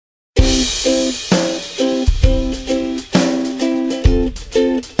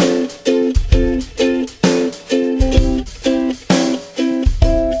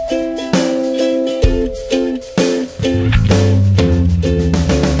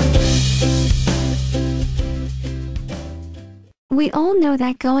We all know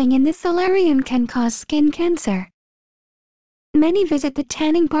that going in the solarium can cause skin cancer. Many visit the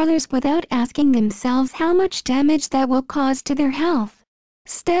tanning parlors without asking themselves how much damage that will cause to their health.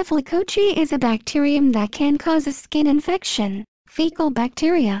 Staphylococcus is a bacterium that can cause a skin infection, fecal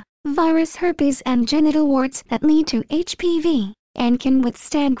bacteria, virus herpes and genital warts that lead to HPV, and can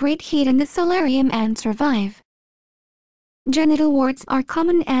withstand great heat in the solarium and survive. Genital warts are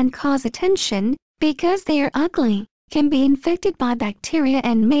common and cause attention, because they are ugly, can be infected by bacteria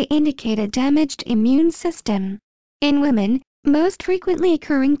and may indicate a damaged immune system. In women, most frequently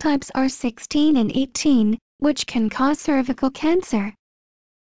occurring types are 16 and 18, which can cause cervical cancer.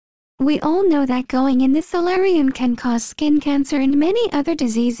 We all know that going in the solarium can cause skin cancer and many other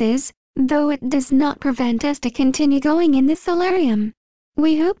diseases, though it does not prevent us to continue going in the solarium.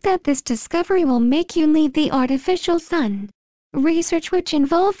 We hope that this discovery will make you leave the artificial sun. Research which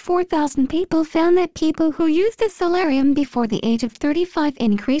involved 4,000 people found that people who use the solarium before the age of 35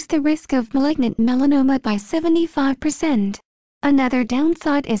 increase the risk of malignant melanoma by 75%. Another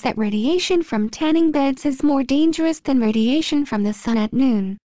downside is that radiation from tanning beds is more dangerous than radiation from the sun at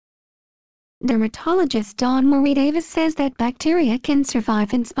noon. Dermatologist Dawn Marie Davis says that bacteria can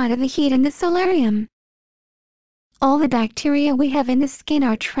survive in spite of the heat in the solarium. All the bacteria we have in the skin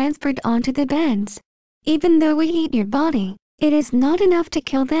are transferred onto the beds. Even though we heat your body, it is not enough to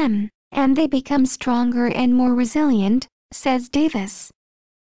kill them, and they become stronger and more resilient, says Davis.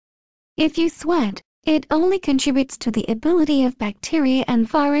 If you sweat, it only contributes to the ability of bacteria and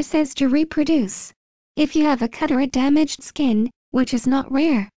viruses to reproduce. If you have a cut or a damaged skin, which is not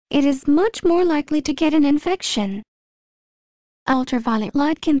rare, it is much more likely to get an infection. Ultraviolet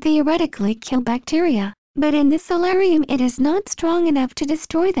light can theoretically kill bacteria, but in the solarium it is not strong enough to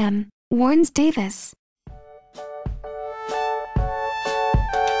destroy them, warns Davis.